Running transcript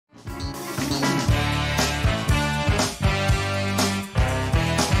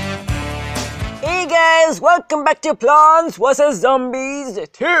guys, welcome back to Plants vs Zombies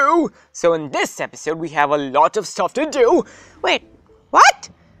 2. So in this episode we have a lot of stuff to do. Wait, what?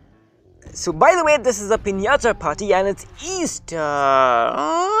 So by the way, this is a piñata party and it's Easter.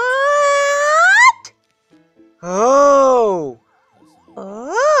 What? Oh.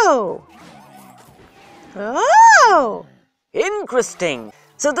 Interesting.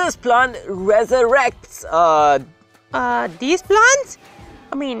 So this plant resurrects these plants?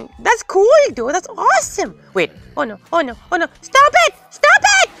 I mean, that's cool, dude. That's awesome. Wait. Oh no. Stop it!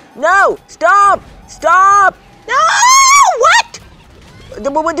 No! Stop! No! What?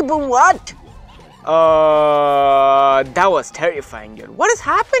 What? That was terrifying, dude. What is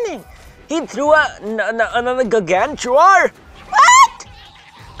happening? He threw another Gargantuar. What?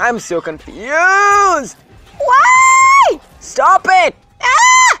 I'm so confused. Why? Stop it!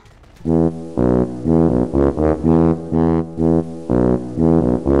 Ah!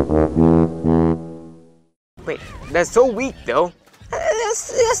 Wait, they're so weak though. You're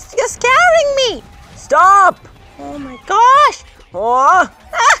scaring me. Stop! Oh my gosh. Oh.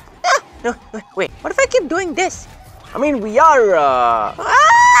 No, wait. What if I keep doing this? I mean, we are.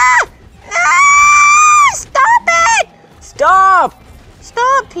 Stop it! Stop!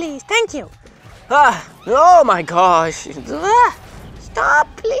 Stop, please. Thank you. Oh my gosh. Stop,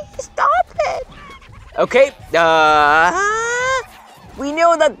 please. Stop it. Okay. We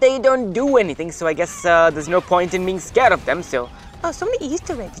know that they don't do anything, so I guess there's no point in being scared of them. So. Oh, so many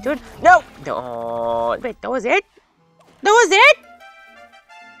Easter eggs, dude. No. Wait, that was it?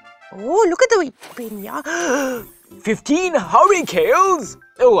 Oh, look at the piñata. 15 hurricanes?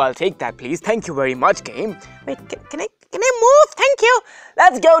 Oh, I'll take that, please. Thank you very much, game. Wait, can I move? Thank you.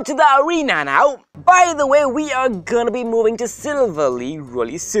 Let's go to the arena now. By the way, we are gonna be moving to Silver League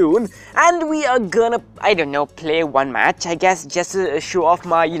really soon, and we are gonna, I don't know, play one match, I guess, just to show off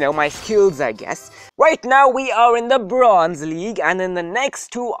my, my skills, I guess. Right now, we are in the Bronze League, and in the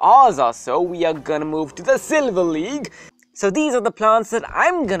next 2 hours or so, we are gonna move to the Silver League. So these are the plants that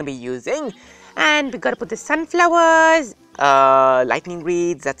I'm gonna be using. And we gotta put the sunflowers. Lightning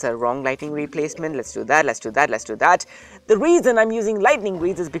reeds, that's a wrong lightning reed placement. Let's do that. The reason I'm using lightning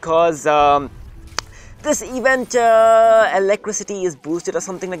reeds is because this event electricity is boosted or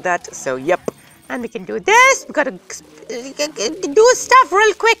something like that. So yep. And we can do this. We gotta do stuff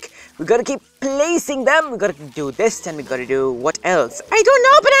real quick. We gotta keep placing them. We gotta do this and we gotta do what else? I don't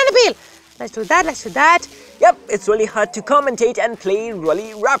know, Banana Peel. Let's do that. Yep, it's really hard to commentate and play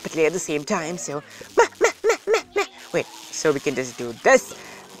really rapidly at the same time, so... Wait, so we can just do this.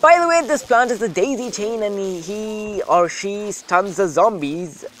 By the way, this plant is a daisy chain and he or she stuns the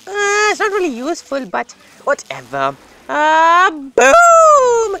zombies. It's not really useful, but... Whatever. Boom!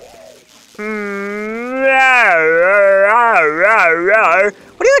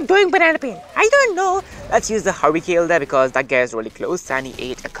 What are you doing, Banana Peel? I don't know. Let's use the hurricane there because that guy is really close and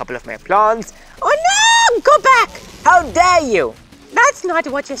he ate a couple of my plants. Oh no! Go back! How dare you! That's not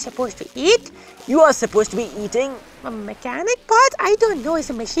what you're supposed to eat. You are supposed to be eating a mechanic part? I don't know. It's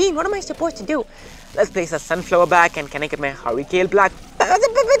a machine. What am I supposed to do? Let's place a sunflower back and can I get my hurricane back? Back?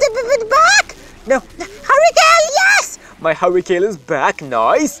 No. Hurricane, yes! My hurricane is back.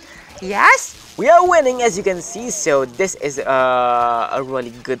 Nice. Yes. We are winning, as you can see, so this is a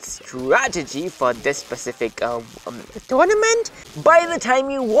really good strategy for this specific tournament. By the time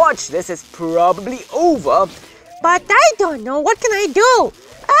you watch this, it's probably over. But I don't know. What can I do?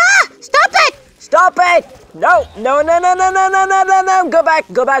 Stop it! Stop it! No. Go back,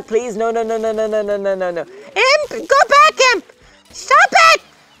 please. No. Imp, go back, Imp. Stop it!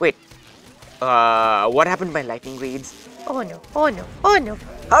 Wait. What happened to my lightning reeds? Oh no.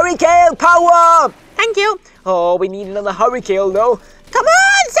 Hurricane power! Thank you. Oh, we need another hurricane though. Come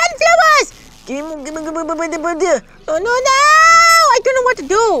on, sunflowers! Oh no! I don't know what to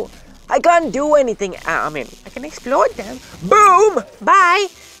do. I can't do anything. I can explode them. Boom! Bye.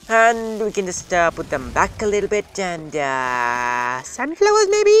 And we can just put them back a little bit and sunflowers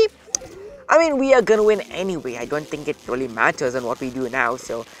maybe? We are gonna win anyway. I don't think it really matters on what we do now,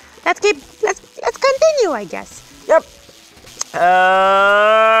 so let's continue, I guess. Yep.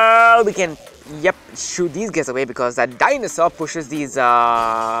 We can shoot these guys away because that dinosaur pushes these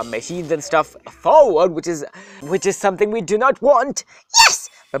machines and stuff forward, which is something we do not want. Yes!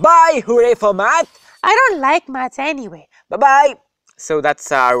 Bye-bye! Hooray for math! I don't like maths anyway. Bye-bye! So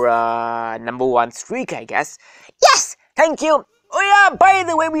that's our number 1 streak, I guess. Yes! Thank you! Oh yeah, by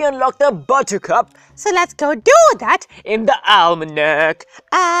the way, we unlocked the buttercup. So let's go do that in the almanac.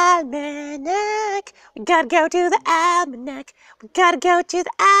 Almanac. We gotta go to the almanac.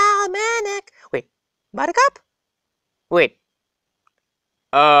 Wait, buttercup? Wait.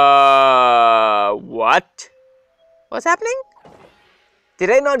 What? What's happening? Did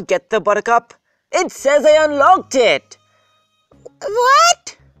I not get the buttercup? It says I unlocked it.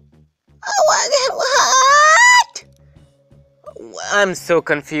 What? What? I'm so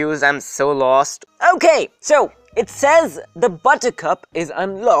confused. I'm so lost. Okay, so it says the buttercup is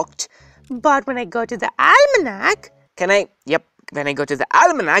unlocked. But when I go to the almanac... Yep. When I go to the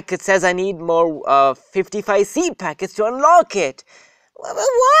almanac, it says I need more 55 seed packets to unlock it.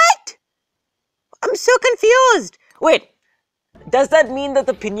 What? I'm so confused. Wait, does that mean that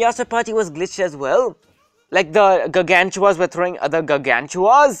the Piñata party was glitched as well? Like the Gargantuars were throwing other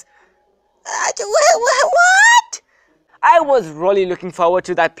Gargantuars? What? I was really looking forward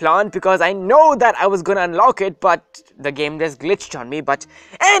to that plant because I know that I was gonna unlock it, but the game just glitched on me. But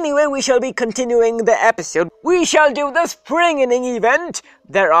anyway, we shall be continuing the episode. We shall do the spring inning event.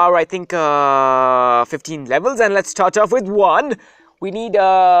 There are, I think, 15 levels, and let's start off with 1. We need,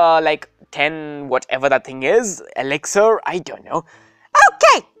 like 10, whatever that thing is, elixir, I don't know.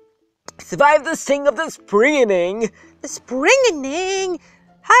 Okay. Survive the sting of the spring inning. The spring inning.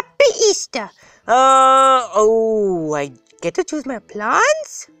 Happy Easter. Oh, I Get to choose my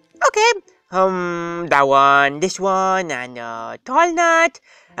plants? Okay. that one, this one, and Tall nut.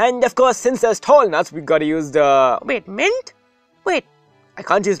 and of course, since there's tall nuts, we gotta use the... Wait, mint? Wait, I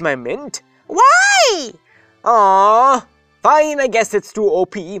can't use my mint. why? Aww. Fine, I guess it's too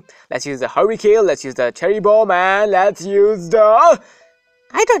OP. Let's use the hurricane, let's use the cherry bomb, and let's use the...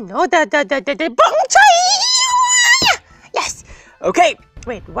 I don't know, the bong chai! Yes! Okay,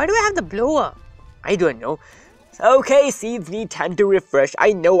 Wait, why do I have the blower? I don't know. Okay, seeds need time to refresh.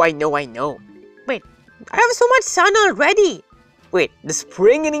 I know. Wait, I have so much sun already. Wait, the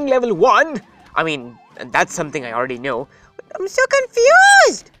spring inning level 1? I mean, that's something I already know. I'm so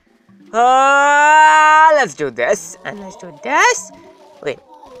confused. Let's do this. And let's do this. Wait,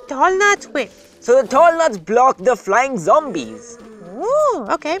 Tall nuts, wait. so the tall nuts block the flying zombies. Ooh,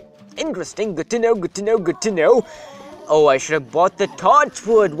 okay. Interesting, good to know, good to know, good to know. Oh, I should have bought the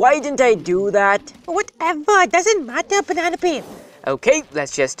torchwood. Why didn't I do that? Whatever, doesn't matter, Banana Peel. Okay,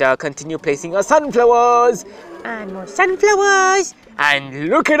 let's just continue placing our sunflowers. And more sunflowers. And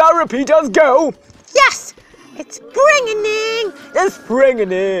look at our repeaters go. Yes! It's spring inning. The spring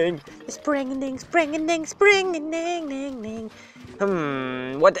inning. The spring inning, spring inning, spring inning, ning, ning.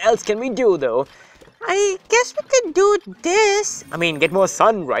 What else can we do though? I guess we could do this. I mean, get more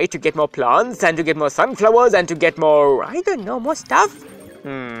sun, right? To get more plants and to get more sunflowers and to get more... I don't know, more stuff.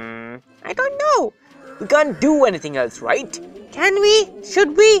 I don't know. We can't do anything else, right? Can we?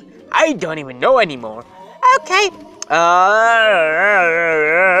 Should we? I don't even know anymore. Okay.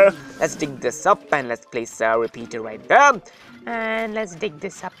 Let's dig this up and let's place a repeater right there. And let's dig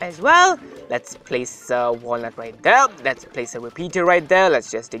this up as well. Let's place a walnut right there. Let's place a repeater right there. Let's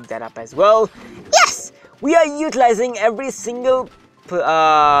just dig that up as well. Yes! We are utilizing every single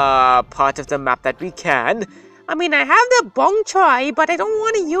part of the map that we can. I mean, I have the bong choy, but I don't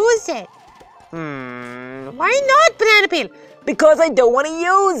want to use it. Why not, Banana Peel? Because I don't want to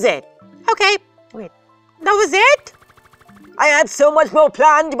use it. Okay. Wait. That was it? I had so much more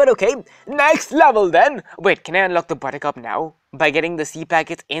planned, but okay. Next level then. Wait, can I unlock the buttercup now? By getting the sea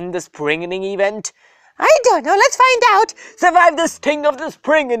packets in the spring inning event? I don't know. Let's find out. Survive the sting of the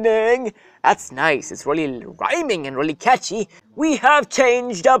spring inning. That's nice. It's really rhyming and really catchy. We have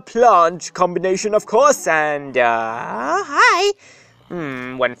changed our plant combination, of course, and Hi.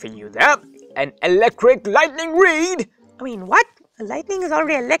 one for you there. An electric lightning reed. I mean, what? Lightning is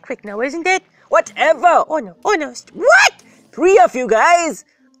already electric now, isn't it? Whatever. Oh no. Oh no. What? 3 of you guys.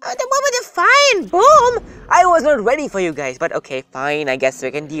 The one with the fine. Boom. I was not ready for you guys, but okay, fine. I guess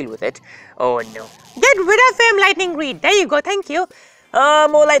we can deal with it. Oh no. Get rid of him, lightning reed. There you go. Thank you.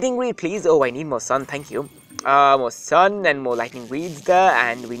 More lightning reed, please. Oh, I need more sun. Thank you. More sun and more lightning reeds there,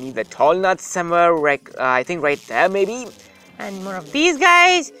 and we need the tall nuts somewhere. I think right there, maybe. And more of these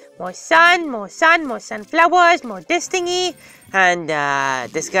guys. More sun, more sunflowers, more this thingy. And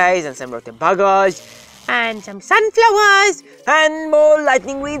this guys and some rutabagas. And some sunflowers. And more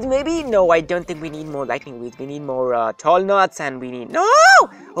lightning reeds, maybe? No, I don't think we need more lightning reeds. We need more tall nuts, and we need... No!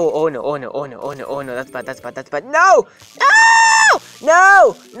 Oh no, that's bad, no!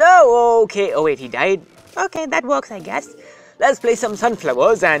 No! Okay, oh wait, he died? Okay, that works, I guess. Let's place some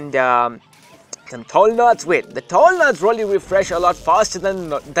sunflowers and some tall nuts. Wait, the tall nuts really refresh a lot faster than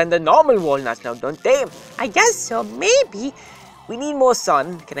the normal walnuts now, don't they? I guess so, maybe. We need more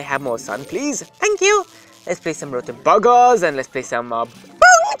sun. Can I have more sun, please? Thank you. Let's place some rutabagas and let's place some bong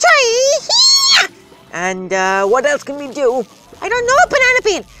chai. And what else can we do? I don't know, Banana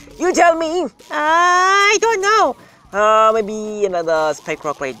Peel. You tell me. I don't know.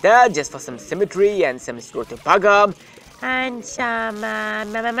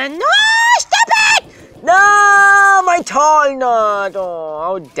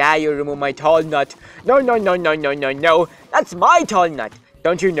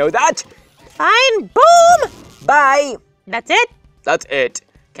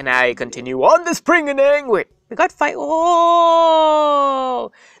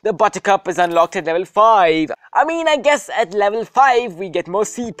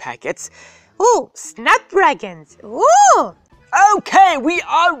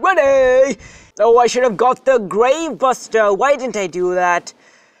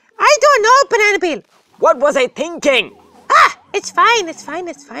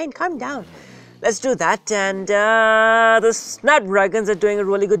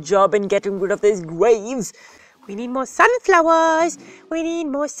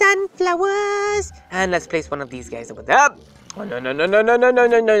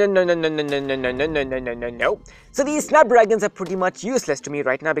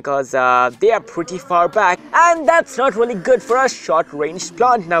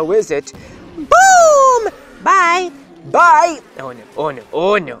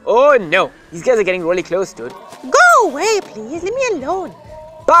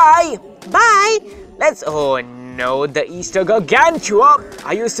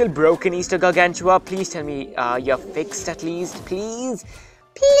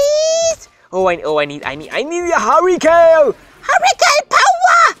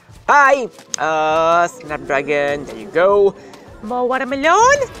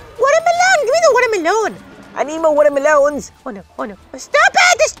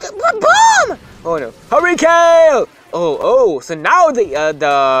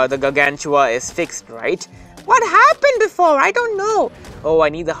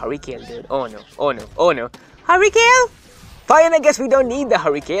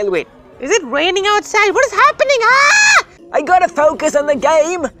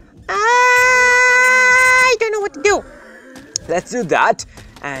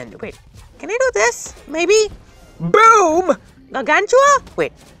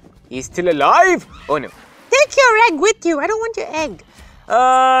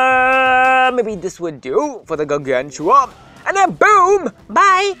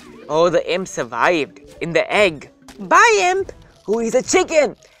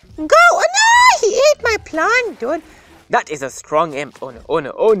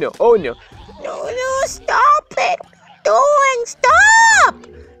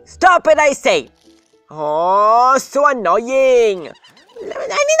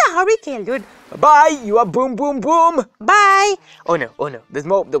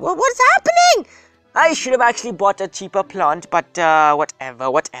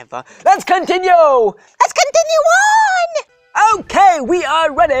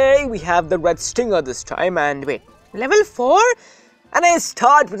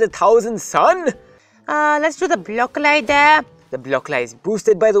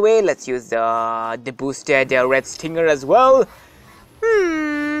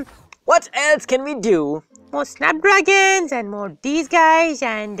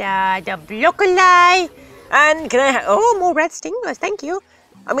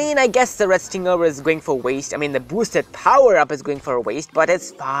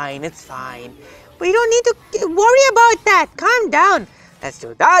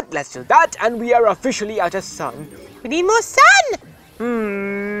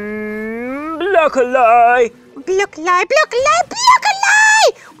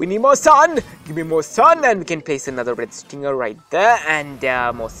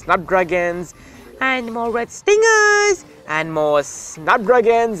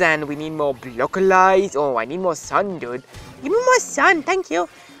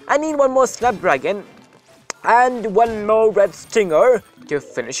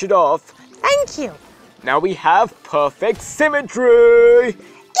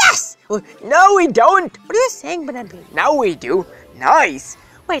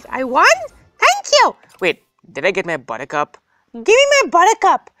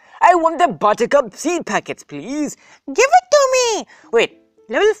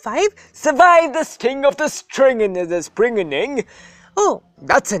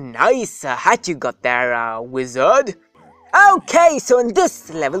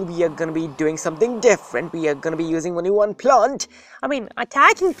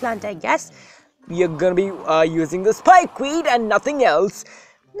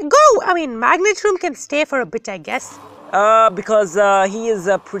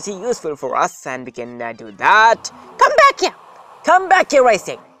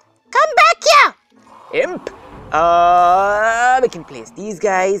 We can place these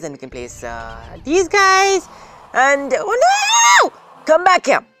guys, and we can place these guys, and oh no! Come back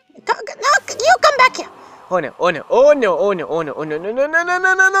here! No, you come back here. Oh no! Oh no! Oh no! Oh no! Oh no! Oh no! No! No! No! No!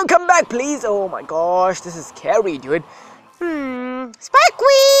 No! No! No! Come back, please! Oh my gosh, this is scary, dude.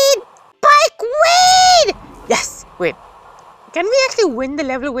 Spikeweed! Spikeweed! Yes. Wait. Can we actually win the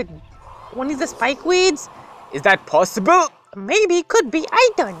level with only the spikeweeds? Is that possible? Maybe, could be. I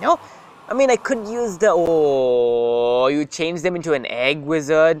don't know. I mean, I could use the. Oh, you changed them into an egg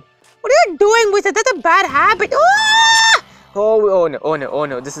wizard. What are you doing with it? That's a bad habit. Oh! Oh no! Oh no! Oh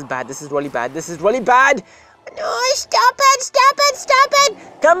no! This is bad. This is really bad. This is really bad. No! Stop it! Stop it! Stop it!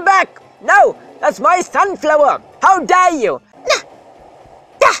 Come back! No! That's my sunflower! How dare you! Nah!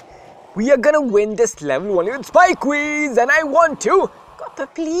 Nah! We are gonna win this level only with spikeweeds, and I want to.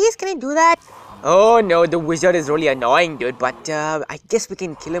 But please, can I do that? Oh no, the wizard is really annoying, dude. But I guess we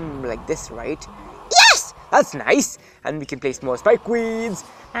can kill him like this, right? Yes! That's nice. And we can place more spikeweeds.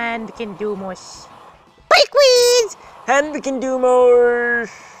 And we can do more spikeweeds! And we can do more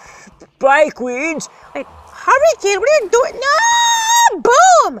spikeweeds. Wait, hurricane, what are you doing? No!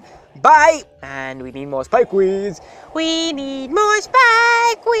 Boom! Bye! And we need more spikeweeds. We need more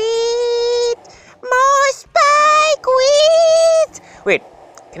spikeweeds! More spikeweeds! Wait,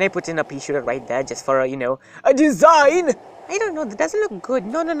 can I put in a pea shooter right there just for a, a design? I don't know, that doesn't look good.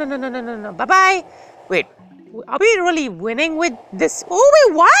 No. Bye-bye. Wait. Are we really winning with this? Oh,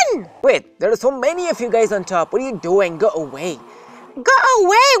 we won! Wait, there are so many of you guys on top. What are you doing? Go away. Go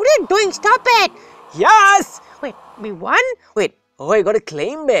away! What are you doing? Stop it! Yes! Wait, we won? Wait, oh, I gotta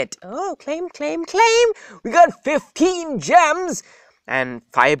claim it. Oh, claim. We got 15 gems and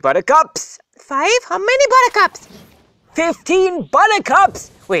 5 buttercups. 5? How many buttercups? 15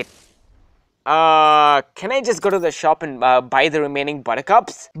 buttercups! Wait. Can I just go to the shop and buy the remaining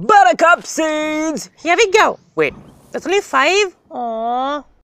buttercups? Buttercup seeds! Here we go. Wait. That's only 5? Aww.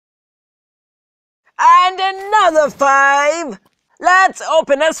 And another 5! Let's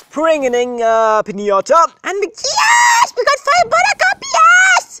open a springing pinata. And yes! We got 5 buttercup,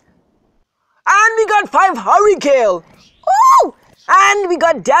 yes! And we got 5 hurricane. Ooh! And we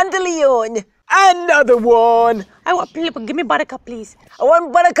got dandelion. Another one. Give me buttercup, please. I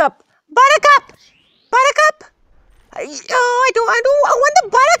want buttercup. Buttercup! I want the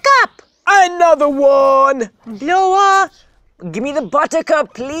buttercup! Another one. Blower. Give me the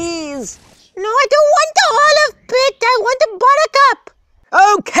buttercup, please. No, I don't want the olive pit. I want the buttercup.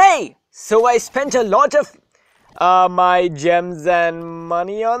 Okay. So I spent a lot of my gems and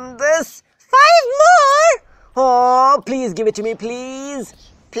money on this. 5 more? Oh, please give it to me, please.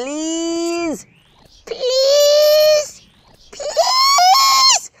 Please. Please.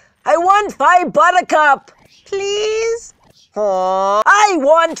 Please. I want 5 buttercup. Please. Oh, I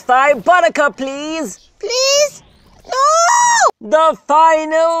want 5 buttercup, please. Please. No. The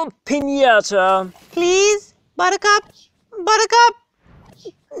final pinata. Please. Buttercup. Buttercup.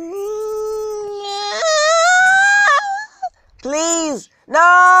 Please.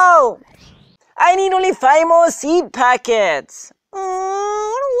 No. I need only 5 more seed packets.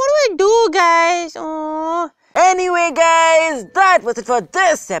 Oh, what do I do, guys? Oh. Anyway, guys, that was it for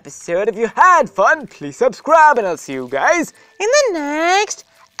this episode. If you had fun, please subscribe, and I'll see you guys in the next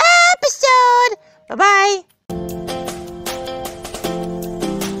episode. Bye-bye.